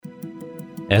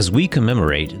As we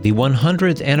commemorate the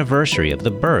 100th anniversary of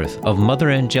the birth of Mother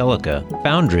Angelica,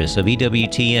 foundress of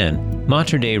EWTN,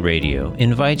 Mater Dei Radio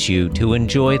invites you to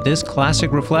enjoy this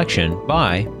classic reflection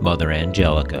by Mother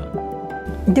Angelica.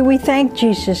 Do we thank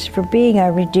Jesus for being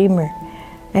our Redeemer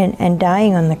and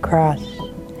dying on the cross?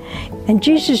 And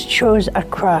Jesus chose a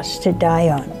cross to die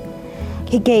on.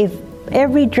 He gave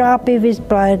every drop of his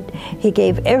blood. He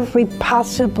gave every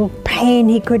possible pain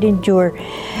he could endure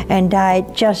and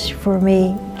died just for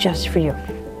me, just for you.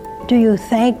 Do you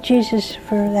thank Jesus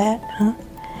for that?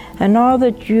 And all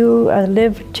that you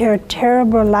lived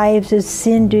terrible lives of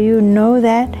sin, do you know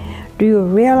that? Do you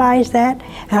realize that?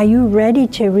 Are you ready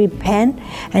to repent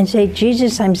and say,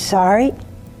 Jesus, I'm sorry?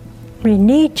 We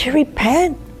need to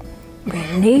repent.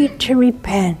 We need to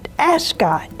repent. Ask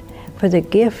God for the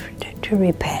gift to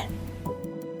repent.